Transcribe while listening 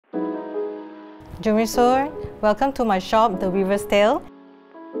Jumisur, welcome to my shop, The Weaver's Tale.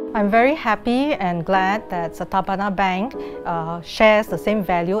 I'm very happy and glad that Sathapana Bank shares the same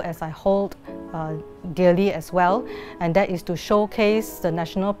value as I hold dearly as well, and that is to showcase the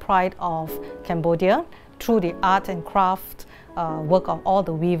national pride of Cambodia through the art and craft work of all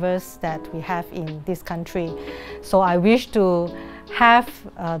the weavers that we have in this country. So I wish to have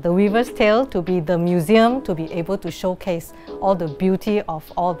the Weaver's Tale to be the museum to be able to showcase all the beauty of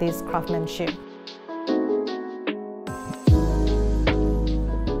all this craftsmanship.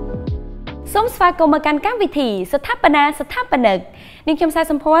 សូមស្វាគមន៍មកកាន់កម្មវិធី Sathapana Sathapanerk នាងខ្ញុំសាយ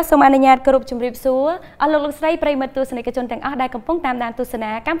សម្ផស្សសូមអនុញ្ញាតគោរពជម្រាបសួរអស់លោកស្រីប្រិយមិត្តទស្សនិកជនទាំងអស់ដែលកំពុងតាមដានទស្ស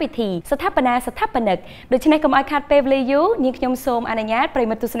នាកម្មវិធី Sathapana Sathapanerk ដូច្នេះកុំឲ្យខាតពេលវេលាយូរនាងខ្ញុំសូមអនុញ្ញាតប្រិយ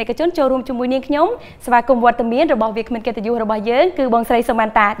មិត្តទស្សនិកជនចូលរួមជាមួយនាងខ្ញុំស្វាគមន៍វត្តមានរបស់វាគ្មិនកិត្តិយសរបស់យើងគឺបងស្រីសុម៉ា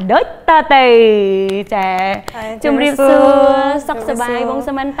ន់តាដូចតទៅចាជម្រាបសួរសុខសប្បាយបង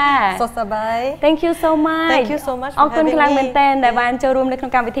សុម៉ាន់តាសុខសប្បាយ Thank you so much អរគុណខ្លាំងមែនទែនដែលបានចូលរួមនៅក្នុ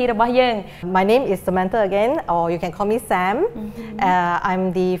ងកម្មវិធីរបស់យើង My name is Samantha again, or you can call me Sam. I'm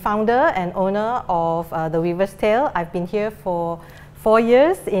the founder and owner of The Weaver's Tale. I've been here for 4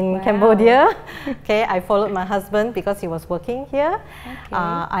 years in Cambodia. Okay, I followed my husband because he was working here.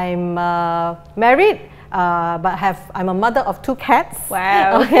 I'm married, but I'm a mother of 2 cats.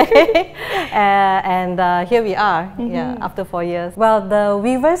 Wow. Okay. And here we are, after 4 years. Well, The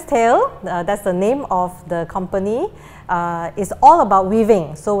Weaver's Tale, that's the name of the company. Is all about weaving.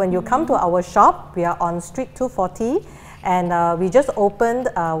 So when you come to our shop, we are on Street 240, and we just opened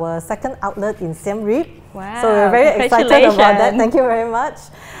our second outlet in Siem Reap. Wow! So we're very excited about that. Thank you very much.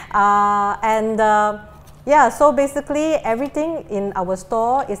 Yeah, so basically everything in our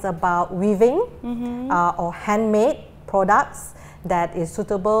store is about weaving or handmade products that is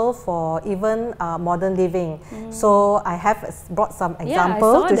suitable for even modern living. So I have brought some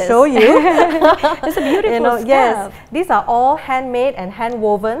examples to show you. It's a beautiful stuff. Yes, these are all handmade and hand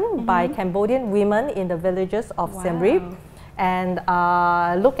woven by Cambodian women in the villages of Siem Reap. And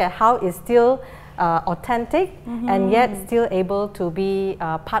look at how it's still authentic and yet still able to be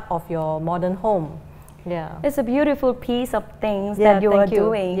part of your modern home. Yeah. It's a beautiful piece of things that you are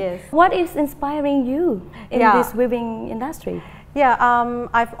doing. Yes. What is inspiring you in this weaving industry? Yeah,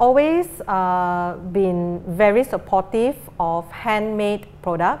 I've always been very supportive of handmade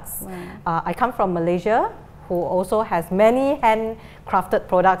products. I come from Malaysia, who also has many handcrafted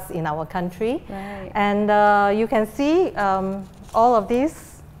products in our country. And you can see all of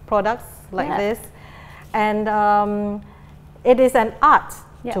these products like this. And it is an art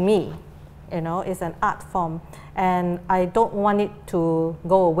to me, you know, it's an art form. And I don't want it to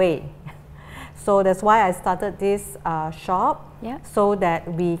go away. So that's why I started this shop, so that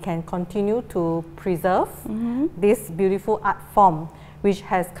we can continue to preserve this beautiful art form, which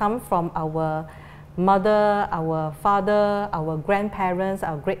has come from our mother, our father, our grandparents,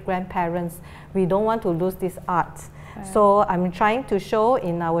 our great-grandparents. We don't want to lose this art. So I'm trying to show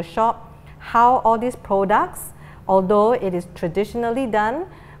in our shop how all these products, although it is traditionally done,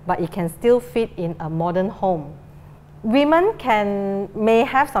 but it can still fit in a modern home. Women may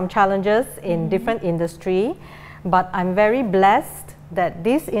have some challenges in different industry, but I'm very blessed that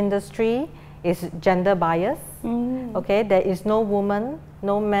this industry is gender biased. Okay, there is no woman,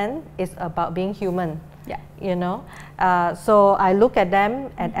 no man. It's about being human. You know. So I look at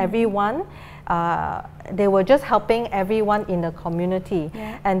them and everyone. They were just helping everyone in the community,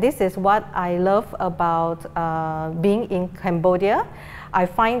 and this is what I love about being in Cambodia. I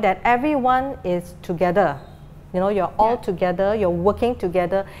find that everyone is together. You know, you're all together, you're working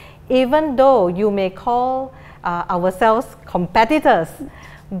together, even though you may call ourselves competitors,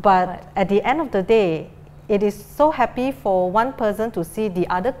 but at the end of the day, it is so happy for one person to see the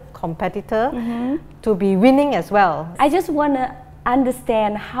other competitor to be winning as well. I just want to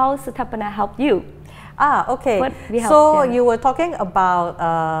understand how Sathapana helped you. Okay. So you were talking about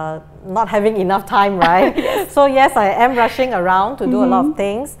not having enough time, right? So yes, I am rushing around to do a lot of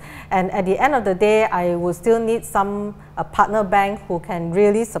things, and at the end of the day, I will still need a partner bank who can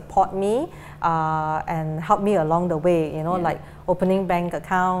really support me and help me along the way. You know, like opening bank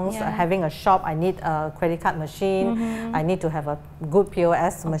accounts, having a shop. I need a credit card machine. I need to have a good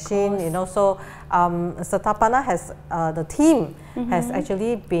POS machine. You know, so Sathapana has the team has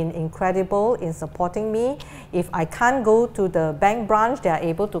actually been incredible in supporting me. If I can't go to the bank branch, they are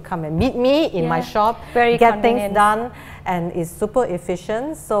able to come and meet me in my shop, get things done, and it's super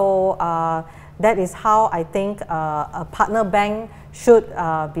efficient. So that is how I think a partner bank should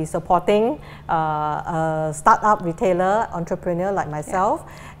be supporting a startup retailer entrepreneur like myself,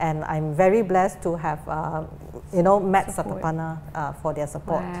 and I'm very blessed to have met Sathapana for their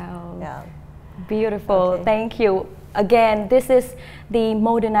support. Wow. Beautiful. Okay. Thank you. Again, this is the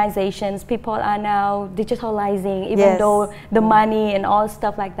modernizations. People are now digitalizing, even though the money and all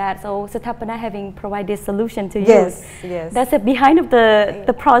stuff like that. So Sathapana having provided solution to you. Yes, yes. That's the behind of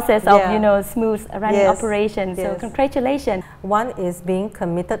the process of smooth running operations. So congratulations. One is being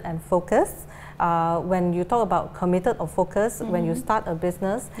committed and focused. When you talk about committed or focused, when you start a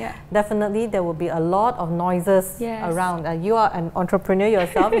business, definitely there will be a lot of noises around. You are an entrepreneur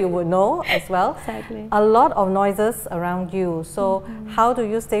yourself, you would know as well. Exactly. A lot of noises around you. So how do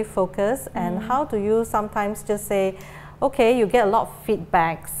you stay focused and how do you sometimes just say, okay, you get a lot of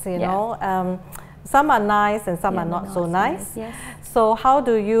feedbacks, you know. Some are nice and some are not so nice. Yes. So how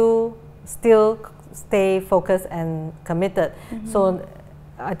do you still stay focused and committed? So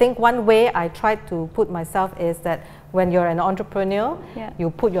I think one way I try to put myself is that when you're an entrepreneur, you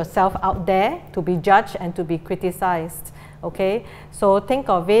put yourself out there to be judged and to be criticized. Okay, so think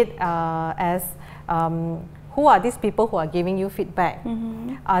of it as who are these people who are giving you feedback?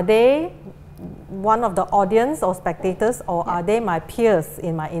 Are they one of the audience or spectators, or are they my peers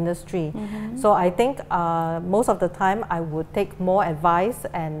in my industry? So I think most of the time I would take more advice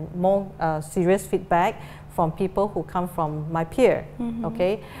and more serious feedback from people who come from my peer.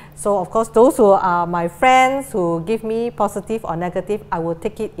 Okay, so of course those who are my friends who give me positive or negative, I will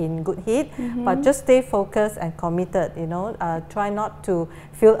take it in good heat, but just stay focused and committed, you know. Try not to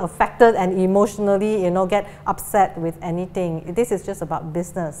feel affected and emotionally, you know, get upset with anything. This is just about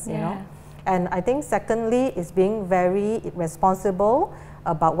business, you know. And I think secondly is being very responsible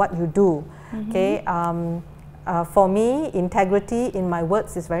about what you do. Okay, for me, integrity in my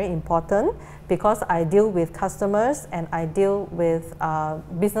words is very important because I deal with customers and I deal with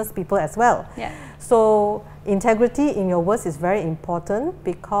business people as well. So integrity in your words is very important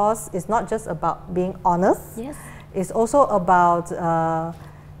because it's not just about being honest. It's also about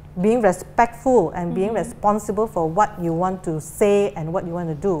being respectful and being responsible for what you want to say and what you want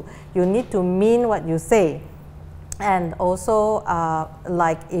to do. You need to mean what you say. And also,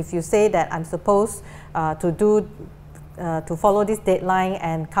 like if you say that I'm supposed to follow this deadline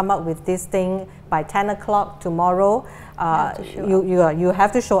and come up with this thing by 10 o'clock tomorrow, you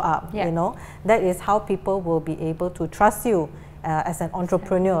have to show up, you know. That is how people will be able to trust you as an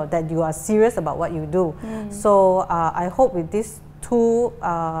entrepreneur, that you are serious about what you do. So I hope with these two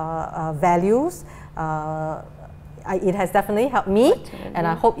values, it has definitely helped me, and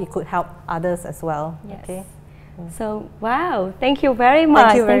I hope it could help others as well. Okay. So, wow, thank you very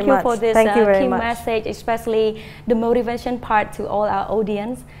much. Thank you for this key message, especially the motivation part to all our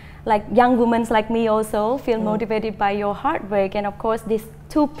audience. Like young women like me also feel motivated by your hard work, and of course this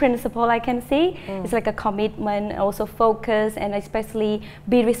two principles I can see it's like a commitment, also focus, and especially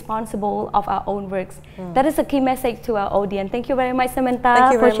be responsible of our own works. That is a key message to our audience. Thank you very much,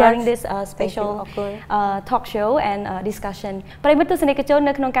 Samantha, for sharing this special talk show and discussion. ប្រិយមិត្តទស្សនិកជន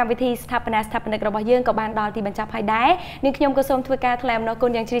នៅក្នុងកម្មវិធីស្ថាបនាស្ថាបនិករបស់យើងក៏បានដល់ទីបញ្ចប់ហើយដែរនាងខ្ញុំក៏សូមធ្វើការថ្លែងអំណរគុ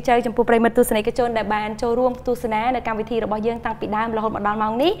ណយ៉ាងជ្រាលជ្រៅចំពោះប្រិយមិត្តទស្សនិកជនដែលបានចូលរួមទស្សនានៅកម្មវិធីរបស់យើងតាំងពីដើមរហូតមកដល់ម៉ោ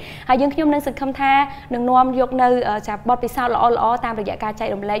ងនេះហើយយើងខ្ញុំនឹងសង្ឃឹមថានឹងនាំយកនៅបទពិសោធន៍ល្អៗតាមរយៈការចែ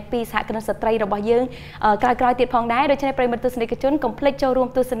ករំលែកពីសហគ្រិនស្ត្រីរបស់យើងក្រោយៗទៀតផងដែរដូច្នេះប្រិយមិត្តទស្សនិកជនកុំភ្លេចចូលរួម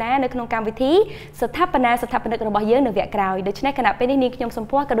ទស្សនានៅក្នុងកម្មវិធីស្ថាបនាស្ថាបនិករបស់យើងនៅវគ្គក្រោយដូច្នេះគណៈពេលនេះនាងខ្ញុំសំ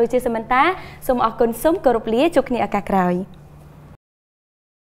ភ័ក្រក៏ដូចជាសមន្តាសូមអរគុណសូមគោរពលាជួបគ្នាឱកាសក្រោយ